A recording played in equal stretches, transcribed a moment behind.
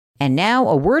And now,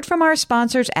 a word from our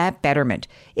sponsors at Betterment.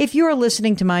 If you're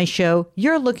listening to my show,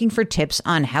 you're looking for tips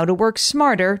on how to work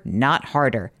smarter, not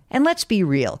harder. And let's be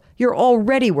real, you're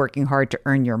already working hard to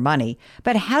earn your money.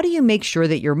 But how do you make sure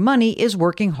that your money is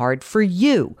working hard for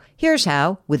you? Here's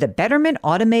how. With a Betterment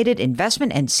automated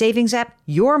investment and savings app,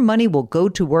 your money will go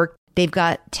to work. They've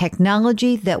got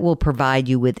technology that will provide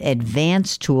you with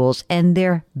advanced tools, and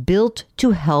they're built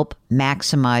to help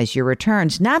maximize your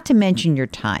returns, not to mention your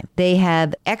time. They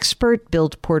have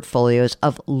expert-built portfolios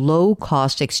of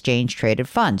low-cost exchange-traded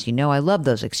funds. You know I love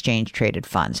those exchange-traded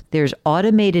funds. There's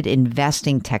automated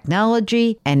investing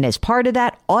technology, and as part of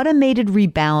that, automated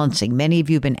rebalancing. Many of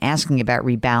you have been asking about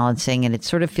rebalancing, and it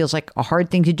sort of feels like a hard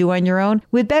thing to do on your own.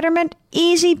 With Betterment,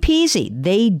 easy peasy.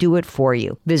 They do it for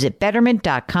you. Visit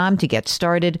Betterment.com to get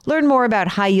started. Learn more about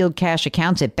high-yield cash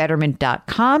accounts at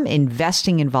Betterment.com.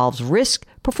 Investing involves risk.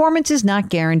 Performance is not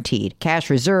guaranteed.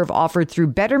 Cash reserve offered through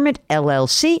Betterment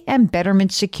LLC and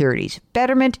Betterment Securities.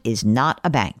 Betterment is not a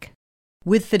bank.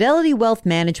 With Fidelity Wealth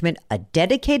Management, a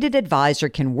dedicated advisor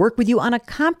can work with you on a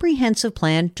comprehensive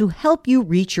plan to help you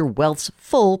reach your wealth's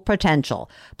full potential.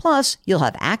 Plus, you'll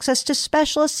have access to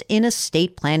specialists in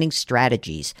estate planning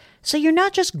strategies. So you're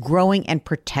not just growing and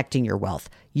protecting your wealth,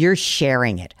 you're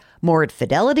sharing it. More at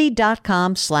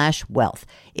fidelity.com/wealth.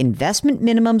 Investment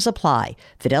minimums apply.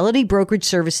 Fidelity Brokerage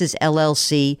Services,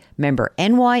 LLC, member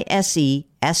NYSE,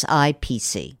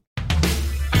 SIPC.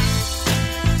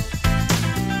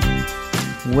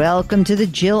 Welcome to the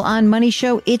Jill on Money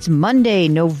Show. It's Monday,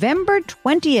 November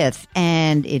 20th,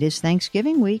 and it is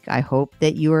Thanksgiving week. I hope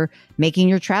that you're making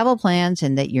your travel plans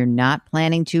and that you're not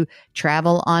planning to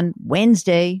travel on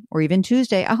Wednesday or even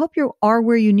Tuesday. I hope you are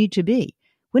where you need to be.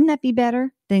 Wouldn't that be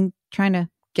better than trying to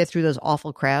get through those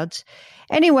awful crowds?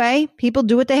 Anyway, people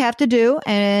do what they have to do,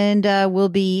 and we'll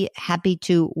be happy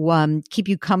to keep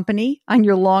you company on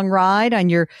your long ride, on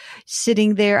your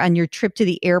sitting there on your trip to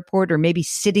the airport, or maybe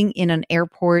sitting in an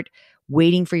airport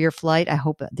waiting for your flight. I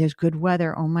hope there's good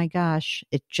weather. Oh my gosh,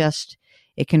 it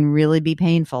can really be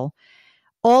painful.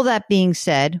 All that being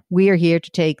said, we are here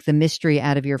to take the mystery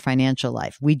out of your financial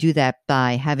life. We do that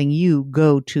by having you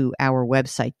go to our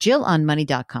website,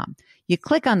 JillOnMoney.com. You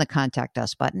click on the Contact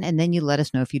Us button, and then you let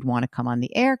us know if you'd want to come on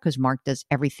the air, because Mark does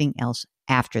everything else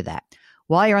after that.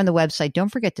 While you're on the website,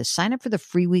 don't forget to sign up for the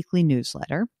free weekly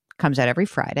newsletter. It comes out every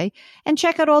Friday. And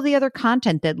check out all the other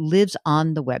content that lives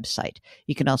on the website.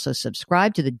 You can also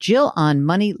subscribe to the Jill on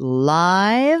Money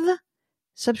Live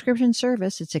subscription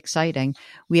service. It's exciting.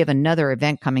 We have another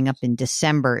event coming up in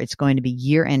December. It's going to be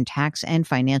year-end tax and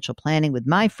financial planning with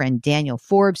my friend Daniel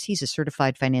Forbes. He's a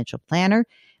certified financial planner.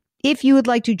 If you would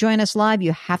like to join us live,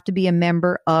 you have to be a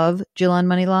member of Jill on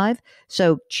Money Live.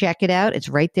 So check it out. It's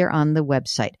right there on the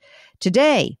website.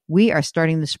 Today, we are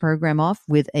starting this program off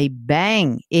with a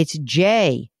bang. It's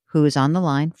Jay, who is on the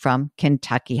line from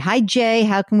Kentucky. Hi, Jay.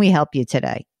 How can we help you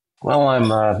today? Well,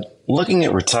 I'm looking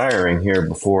at retiring here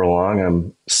before long.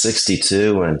 I'm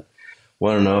 62 and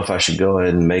want to know if I should go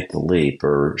ahead and make the leap,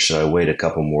 or should I wait a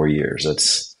couple more years?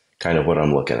 That's kind of what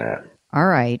I'm looking at. All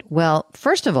right. Well,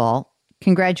 first of all,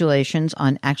 congratulations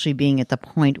on actually being at the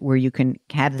point where you can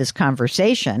have this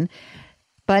conversation.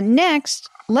 But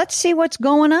next, let's see what's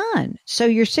going on. So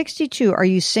you're 62. Are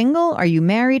you single? Are you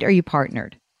married? Are you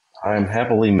partnered? I'm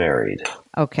happily married.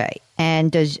 Okay.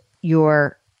 And does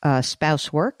your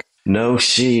spouse work? No,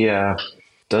 she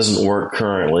doesn't work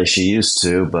currently. She used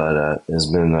to, but has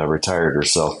been retired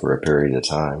herself for a period of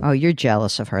time. Oh, you're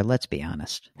jealous of her. Let's be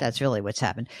honest. That's really what's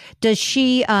happened. Does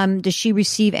she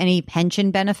receive any pension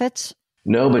benefits?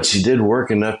 No, but she did work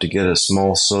enough to get a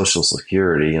small Social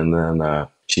Security, and then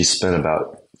she spent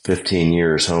about 15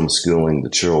 years homeschooling the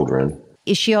children.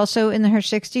 Is she also in her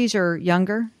 60s or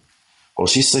younger? Well,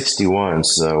 she's 61,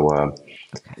 so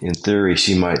in theory,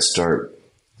 she might start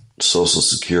Social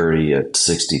Security at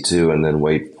 62 and then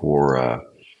wait for a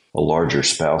larger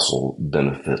spousal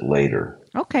benefit later.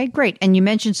 Okay, great. And you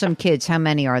mentioned some kids. How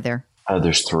many are there?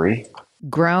 There's 3.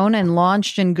 Grown and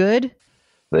launched and good?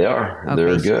 They are. Okay,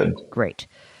 they're good. Great.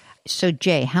 So,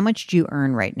 Jay, how much do you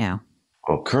earn right now?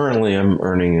 Well, currently I'm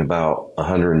earning about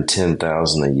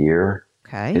 $110,000 a year.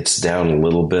 Okay. It's down a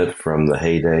little bit from the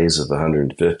heydays of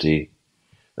 150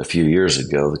 a few years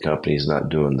ago. The company's not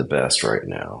doing the best right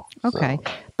now. Okay.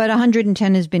 So. But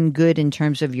 110 has been good in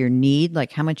terms of your need.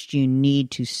 Like, how much do you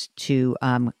need to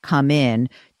come in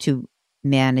to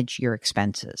manage your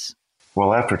expenses?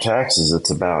 Well, after taxes, it's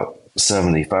about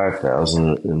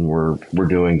 $75,000, and we're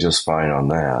doing just fine on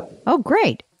that. Oh,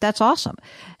 great. That's awesome.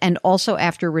 And also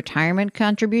after retirement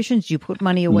contributions, you put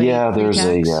money away? Yeah, there is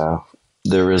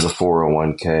a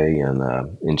 401k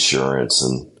and insurance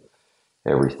and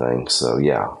everything. So,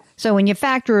 yeah. So when you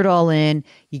factor it all in,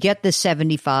 you get the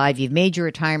 75, you've made your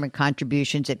retirement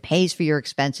contributions, it pays for your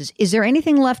expenses. Is there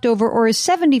anything left over, or is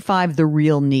 75 the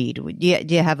real need? Do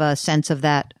you have a sense of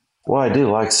that? Well, I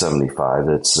do like 75.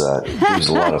 It gives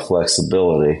a lot of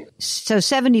flexibility. So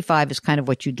 75 is kind of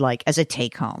what you'd like as a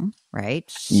take home, right?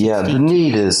 60. Yeah, the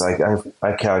need is,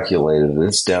 I calculated it,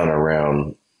 it's down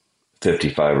around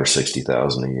 55 or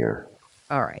 60,000 a year.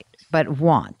 All right. But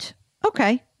want.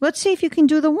 Okay. Let's see if you can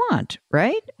do the want,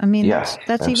 right? I mean, yeah,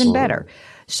 that's even better.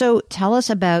 So tell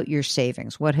us about your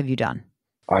savings. What have you done?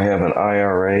 I have an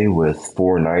IRA with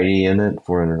 490 in it,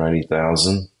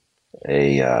 490,000,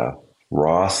 a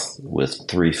Roth with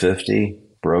 350,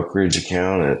 brokerage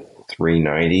account at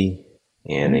 390,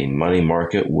 and a money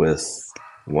market with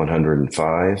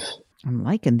 105. I'm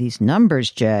liking these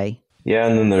numbers, Jay. Yeah,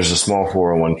 and then there's a small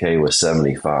 401k with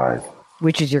 75.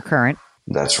 Which is your current?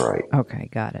 That's right. Okay,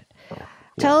 got it.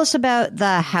 Tell us about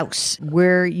the house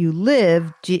where you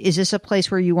live. Is this a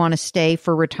place where you want to stay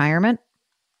for retirement?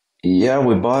 Yeah,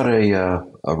 we bought a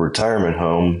retirement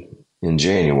home in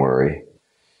January.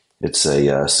 It's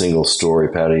a single-story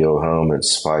patio home.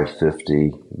 It's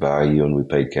 $550 value, and we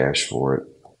paid cash for it.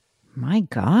 My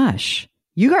gosh,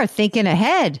 you are thinking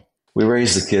ahead. We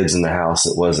raised the kids in the house.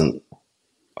 It wasn't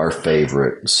our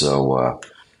favorite, so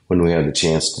when we had the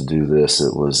chance to do this,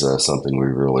 it was something we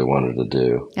really wanted to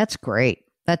do. That's great.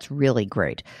 That's really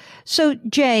great. So,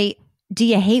 Jay, do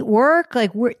you hate work?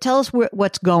 Like, tell us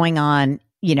what's going on,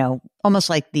 almost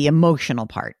like the emotional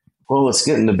part. Well, it's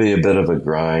getting to be a bit of a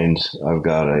grind. I've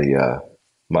got a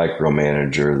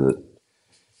micromanager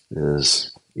that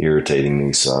is irritating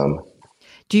me some.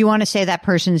 Do you want to say that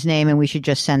person's name and we should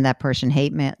just send that person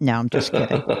hate mail? No, I'm just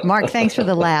kidding. Mark, thanks for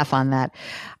the laugh on that.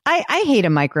 I hate a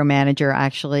micromanager,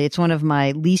 actually. It's one of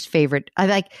my least favorite.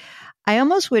 I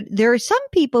almost would. There are some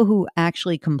people who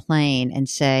actually complain and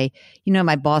say,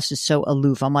 my boss is so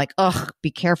aloof. I'm like, ugh,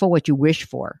 be careful what you wish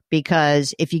for,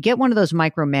 because if you get one of those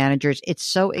micromanagers, it's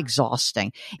so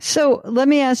exhausting. So let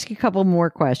me ask you a couple more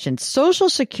questions. Social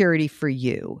Security for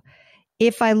you.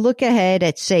 If I look ahead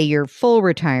at, say, your full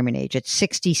retirement age at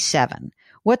 67,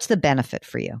 what's the benefit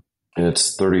for you?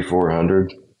 It's $3,400.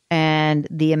 And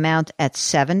the amount at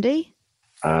 70?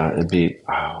 It'd be,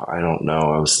 I don't know.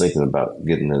 I was thinking about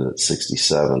getting it at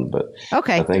 67, but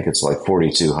okay. I think it's like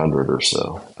 4,200 or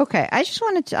so. Okay. I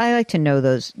like to know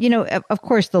those. Of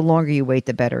course, the longer you wait,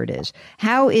 the better it is.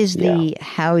 How is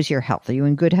your health? Are you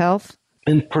in good health?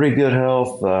 In pretty good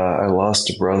health. I lost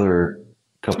a brother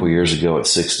a couple years ago at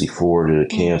 64 due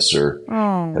to cancer,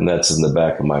 and that's in the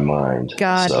back of my mind.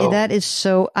 God, that is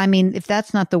so, if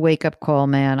that's not the wake-up call,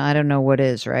 man, I don't know what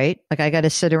is, right? Like, I got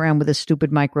to sit around with a stupid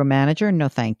micromanager? No,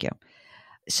 thank you.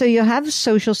 So you'll have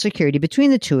Social Security between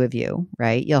the two of you,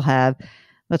 right? You'll have,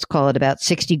 let's call it about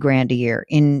 60 grand a year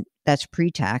that's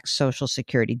pre-tax Social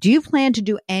Security. Do you plan to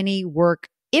do any work?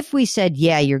 If we said,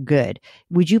 yeah, you're good,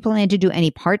 would you plan to do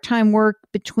any part-time work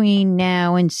between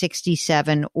now and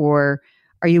 67, or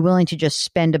are you willing to just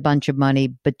spend a bunch of money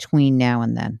between now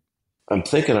and then? I'm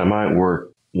thinking I might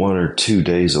work 1 or 2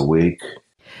 days a week.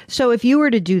 So if you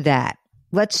were to do that,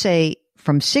 let's say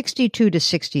from 62 to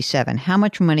 67, how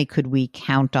much money could we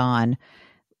count on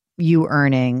you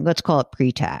earning? Let's call it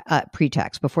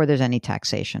pre-tax before there's any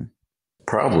taxation.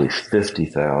 Probably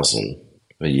 $50,000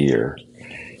 a year.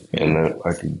 And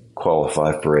I could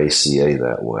qualify for ACA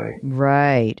that way.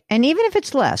 Right. And even if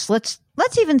it's less, let's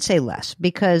even say less,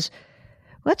 because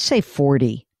let's say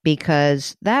 40,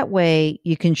 because that way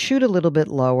you can shoot a little bit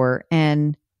lower.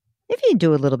 And if you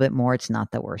do a little bit more, it's not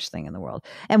the worst thing in the world.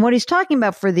 And what he's talking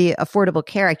about for the Affordable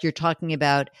Care Act, you're talking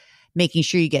about making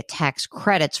sure you get tax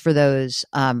credits for those,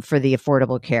 for the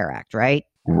Affordable Care Act, right?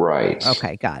 Right.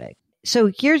 Okay, got it.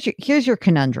 So here's your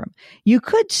conundrum. You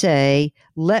could say,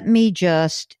 let me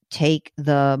just take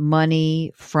the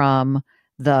money from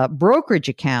the brokerage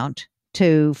account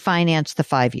to finance the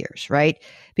 5 years, right?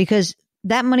 Because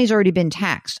that money's already been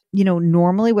taxed.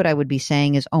 Normally what I would be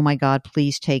saying is, oh my God,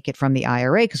 please take it from the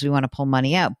IRA because we want to pull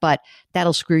money out, but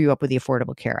that'll screw you up with the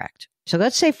Affordable Care Act. So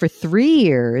let's say for 3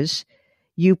 years,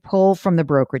 you pull from the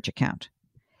brokerage account.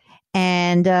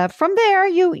 And from there,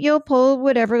 you'll pull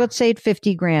whatever, let's say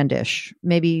 50 grand-ish,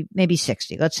 maybe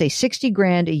 60. Let's say 60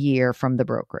 grand a year from the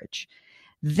brokerage.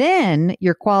 Then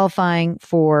you're qualifying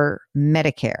for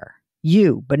Medicare.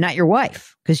 You, but not your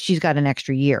wife, because she's got an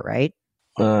extra year, right?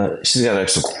 She's got an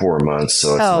extra 4 months.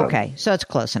 So it's okay. So it's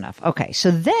close enough. Okay. So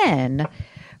then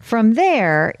from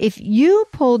there, if you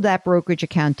pulled that brokerage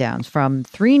account down from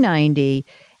 390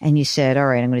 and you said, all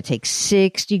right, I'm going to take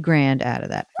 60 grand out of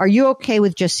that. Are you okay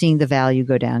with just seeing the value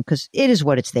go down? Because it is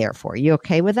what it's there for. You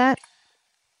okay with that?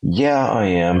 Yeah, I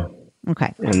am.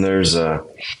 Okay. And there's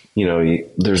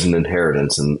there's an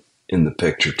inheritance in the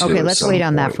picture too. Okay, let's wait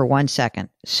on that for 1 second.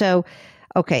 So,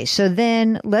 okay, so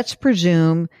then let's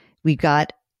presume we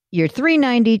got your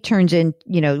 390 turns in,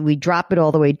 we drop it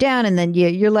all the way down, and then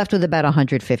you're left with about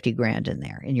 150 grand in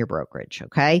there in your brokerage.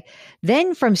 Okay.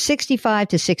 Then from 65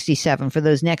 to 67 for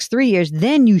those next 3 years,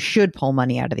 then you should pull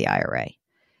money out of the IRA,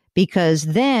 because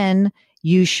then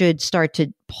you should start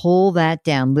to pull that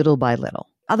down little by little.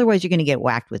 Otherwise, you're going to get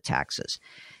whacked with taxes.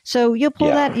 So you pull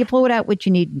it out what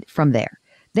you need from there.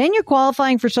 Then you're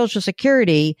qualifying for Social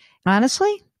Security.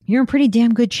 Honestly, you're in pretty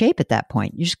damn good shape at that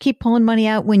point. You just keep pulling money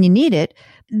out when you need it.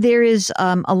 There is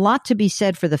a lot to be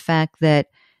said for the fact that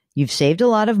you've saved a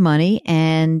lot of money,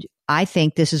 and I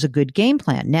think this is a good game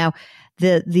plan. Now,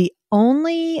 the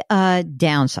only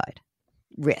downside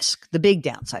risk, the big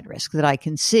downside risk that I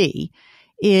can see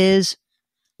is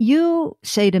you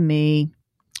say to me,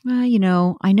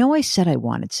 well, I know I said I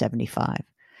wanted 75,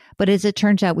 but as it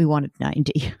turns out, we wanted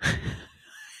 90.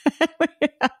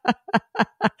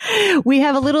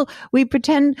 we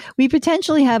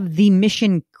potentially have the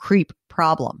mission creep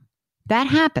problem. That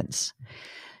happens.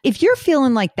 If you're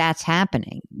feeling like that's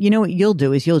happening, what you'll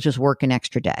do is you'll just work an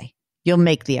extra day. You'll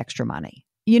make the extra money.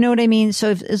 You know what I mean? So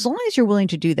as long as you're willing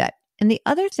to do that. And the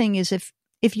other thing is if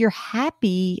you're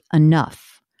happy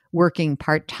enough working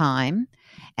part-time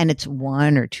and it's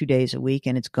 1 or 2 days a week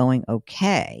and it's going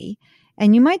okay,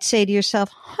 and you might say to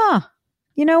yourself,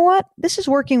 you know what? This is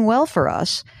working well for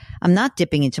us. I'm not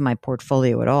dipping into my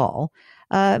portfolio at all.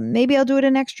 Maybe I'll do it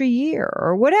an extra year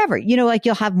or whatever.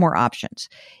 You'll have more options.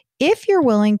 If you're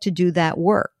willing to do that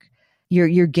work,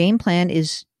 your game plan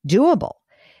is doable.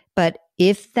 But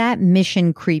if that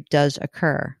mission creep does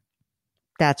occur,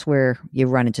 that's where you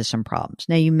run into some problems.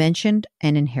 Now, you mentioned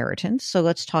an inheritance. So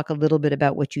let's talk a little bit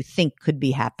about what you think could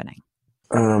be happening.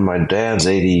 My dad's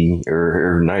 80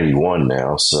 or 91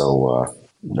 now. So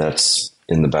that's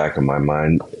in the back of my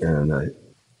mind. And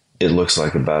it looks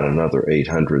like about another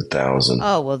 800,000.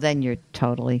 Oh, well, then you're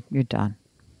done. You're done.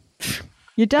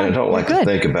 And I don't like to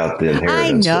think about the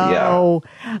inheritance.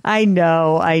 I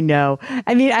know.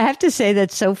 I mean, I have to say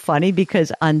that's so funny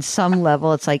because on some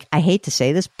level, it's like, I hate to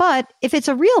say this, but if it's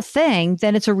a real thing,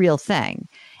 then it's a real thing.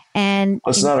 And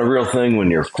it's not a real thing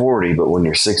when you're 40, but when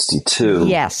you're 62,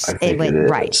 yes, I think it is.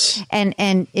 Right.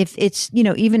 And if it's,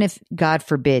 even if, God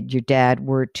forbid, your dad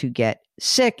were to get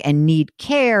sick and need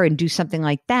care and do something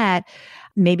like that,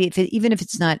 maybe even if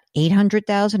it's not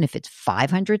 800,000, if it's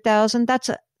 500,000, that's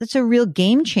a real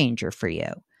game changer for you.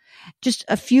 Just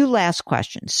a few last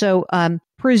questions. So,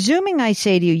 presuming I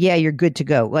say to you, yeah, you're good to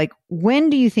go. Like,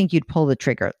 when do you think you'd pull the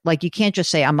trigger? Like, you can't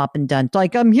just say I'm up and done.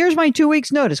 Like, here's my 2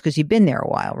 weeks notice, because you've been there a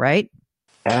while, right?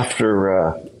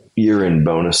 After year-end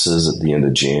bonuses at the end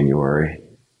of January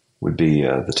would be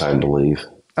the time to leave.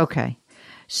 Okay.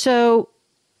 So,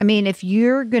 I mean, if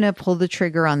you're going to pull the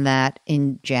trigger on that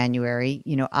in January,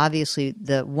 obviously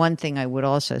the one thing I would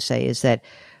also say is that,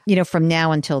 from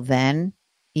now until then,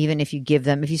 even if you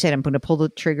said I'm going to pull the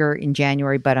trigger in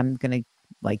January, but I'm going to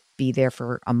be there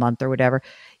for a month or whatever,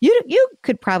 you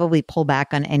could probably pull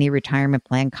back on any retirement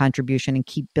plan contribution and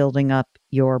keep building up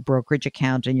your brokerage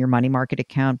account and your money market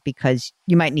account, because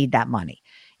you might need that money.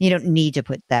 You don't need to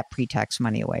put that pre-tax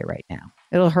money away right now.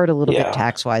 It'll hurt a little bit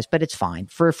tax-wise, but it's fine.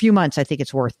 For a few months, I think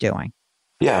it's worth doing.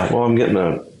 Yeah, well, I'm getting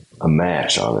a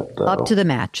match on it, though. Up to the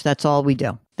match. That's all we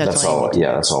do. That's all.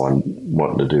 Yeah, that's all I'm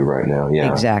wanting to do right now.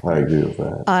 Yeah, exactly. I agree with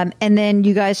that. And then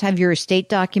you guys have your estate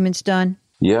documents done?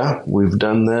 Yeah, we've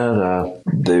done that.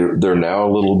 They're now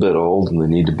a little bit old and they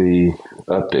need to be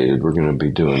updated. We're going to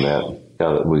be doing that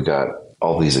now that we got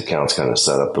all these accounts kind of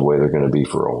set up the way they're going to be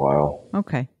for a while.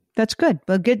 Okay. That's good.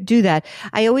 Well, good. Do that.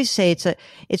 I always say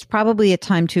it's probably a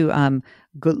time to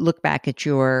look back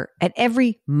at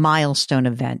every milestone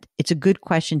event. It's a good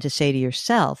question to say to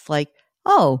yourself, like,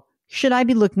 oh, should I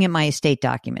be looking at my estate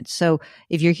documents? So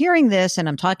if you're hearing this and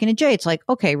I'm talking to Jay, it's like,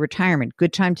 okay, retirement,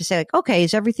 good time to say like, okay,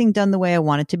 is everything done the way I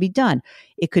want it to be done?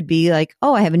 It could be like,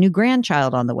 oh, I have a new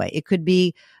grandchild on the way. It could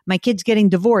be my kid's getting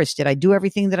divorced. Did I do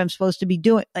everything that I'm supposed to be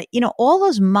doing? All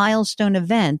those milestone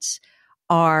events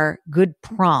are good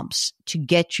prompts to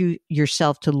get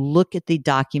yourself to look at the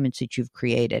documents that you've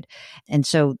created. And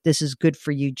so this is good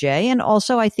for you, Jay. And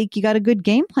also, I think you got a good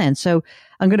game plan. So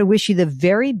I'm going to wish you the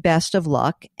very best of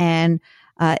luck. And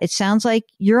it sounds like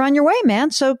you're on your way,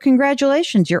 man. So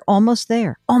congratulations. You're almost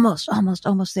there. Almost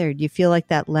there. Do you feel like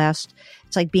it's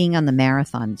like being on the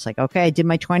marathon. It's like, okay, I did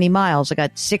my 20 miles. I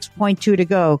got 6.2 to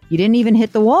go. You didn't even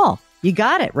hit the wall. You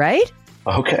got it, right?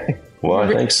 Okay. Well,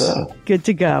 I think so. Good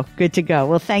to go.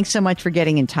 Well, thanks so much for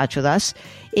getting in touch with us.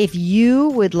 If you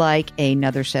would like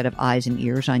another set of eyes and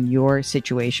ears on your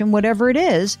situation, whatever it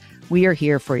is, we are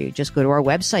here for you. Just go to our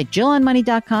website,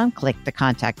 JillOnMoney.com, click the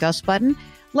Contact Us button.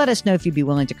 Let us know if you'd be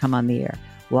willing to come on the air.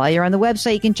 While you're on the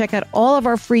website, you can check out all of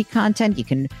our free content. You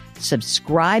can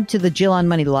subscribe to the Jill on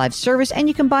Money live service, and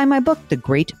you can buy my book, The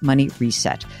Great Money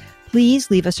Reset.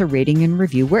 Please leave us a rating and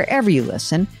review wherever you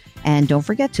listen. And don't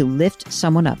forget to lift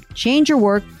someone up. Change your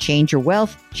work, change your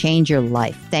wealth, change your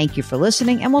life. Thank you for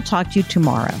listening, and we'll talk to you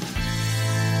tomorrow.